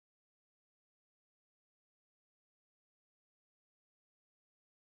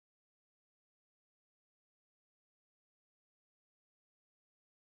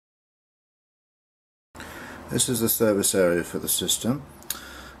This is the service area for the system.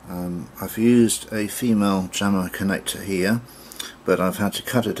 I've used a female jammer connector here, but I've had to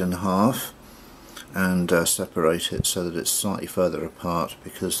cut it in half and separate it so that it's slightly further apart,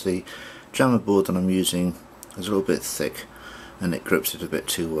 because the jammer board that I'm using is a little bit thick and it grips it a bit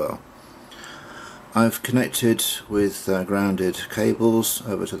too well. I've connected with grounded cables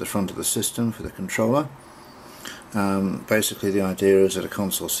over to the front of the system for the controller. Basically the idea is that a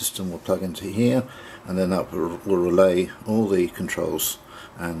console system will plug into here, and then that will relay all the controls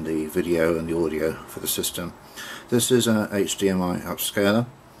and the video and the audio for the system. This is a HDMI upscaler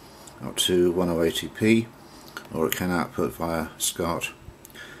up to 1080p, or it can output via SCART.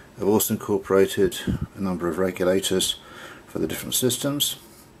 I've also incorporated a number of regulators for the different systems,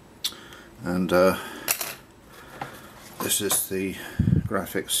 and this is the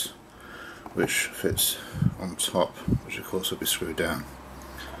graphics which fits on top, which of course will be screwed down.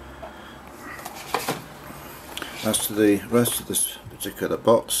 As to the rest of this particular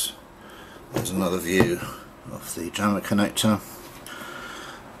box, there's another view of the jammer connector.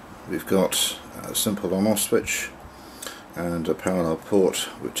 We've got a simple on-off switch and a parallel port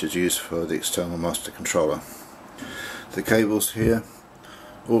which is used for the external master controller. The cables here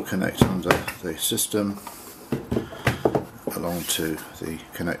all connect under the system along to the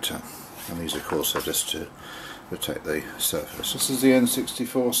connector, and these of course are just to protect the surface. This is the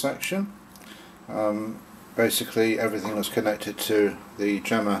N64 section. Basically everything was connected to the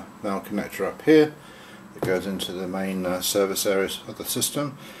jammer male connector up here. It goes into the main service areas of the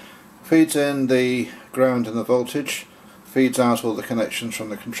system, feeds in the ground and the voltage, feeds out all the connections from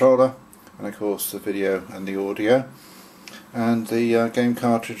the controller, and of course the video and the audio. And the game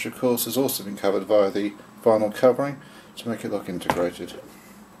cartridge of course has also been covered via the vinyl covering to make it look integrated.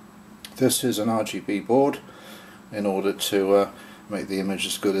 This is an RGB board in order to make the image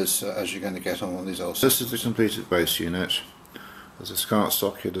as good as you're going to get on one of these old systems. This is the completed base unit. There's a SCART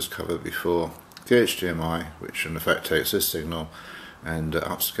socket as covered before, the HDMI which in effect takes this signal and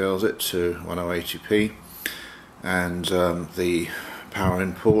upscales it to 1080p, and the power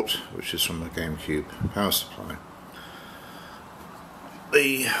input which is from the GameCube power supply.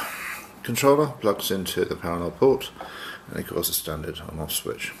 The controller plugs into the parallel port, and of course a standard on-off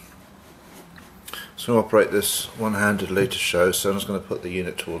switch. So I'll operate this one-handedly to show, so I'm just going to put the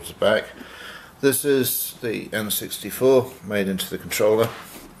unit towards the back. This is the N64 made into the controller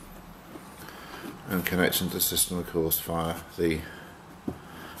and connects into the system of course via the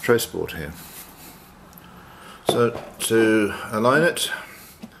trace board here. So to align it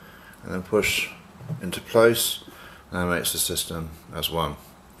and then push into place, that makes the system as one.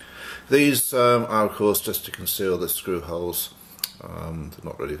 These are of course just to conceal the screw holes. They're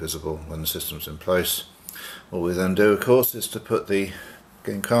not really visible when the system's in place. What we then do of course is to put the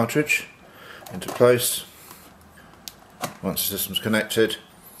game cartridge into place once the system's connected.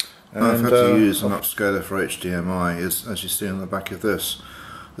 And I've had to use an upscaler for HDMI. As you see on the back of this,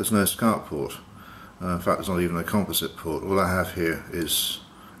 there's no SCART port. In fact there's not even a composite port. All I have here is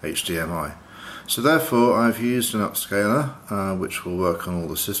HDMI. So therefore I've used an upscaler which will work on all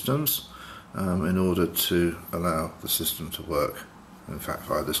the systems in order to allow the system to work, in fact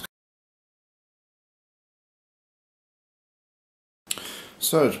via this.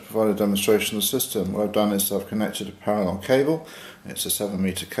 So to provide a demonstration of the system, what I've done is I've connected a parallel cable. It's a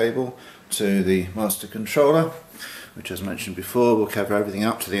 7-meter cable to the master controller, which as mentioned before will cover everything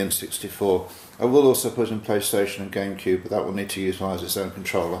up to the N64. I will also put in PlayStation and GameCube, but that will need to utilise its own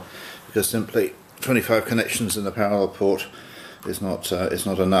controller, because simply 25 connections in the parallel port is not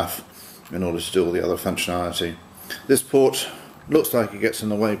enough in order to do all the other functionality. This port looks like it gets in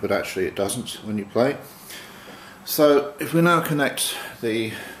the way, but actually it doesn't when you play. So if we now connect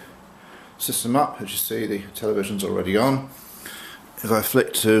the system up, as you see the television's already on. If I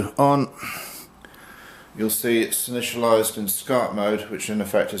flick to on, you'll see it's initialized in SCART mode, which in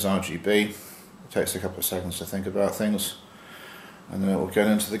effect is RGB. It takes a couple of seconds to think about things, and then it will get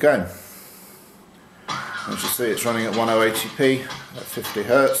into the game. As you see, it's running at 1080p at 50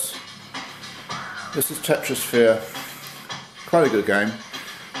 Hz. This is Tetrasphere, quite a good game,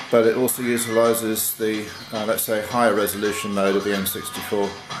 but it also utilises the, let's say, higher resolution mode of the N64.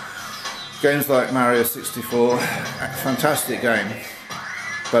 Games like Mario 64, fantastic game,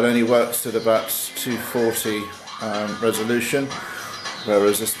 but only works at about 240 resolution,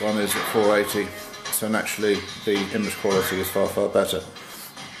 whereas this one is at 480, so naturally the image quality is far, far better.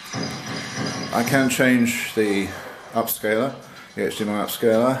 I can change the upscaler, the HDMI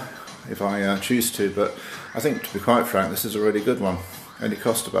upscaler, if I choose to, but I think, to be quite frank, this is a really good one. It only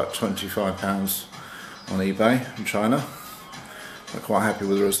cost about £25 on eBay in China. I'm quite happy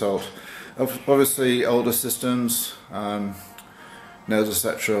with the result. Obviously older systems, nails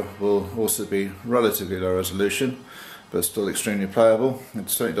etc. will also be relatively low resolution, but still extremely playable. It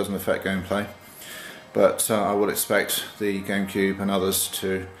certainly doesn't affect gameplay, but I would expect the GameCube and others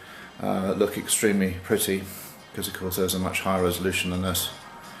to look extremely pretty, because of course there's a much higher resolution than this.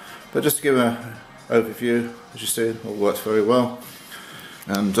 But just to give an overview, as you see, it all works very well,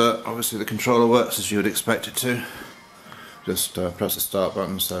 and obviously the controller works as you would expect it to. Just press the start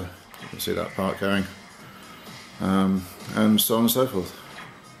button so you can see that part going, and so on and so forth.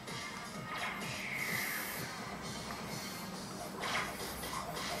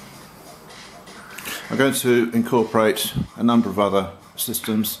 I'm going to incorporate a number of other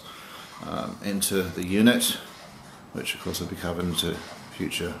systems into the unit, which of course will be covered into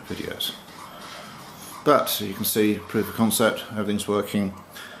future videos. But you can see proof of concept, everything's working,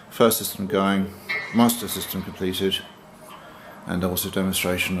 first system going, master system completed, and also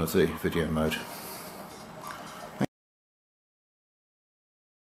demonstration of the video mode.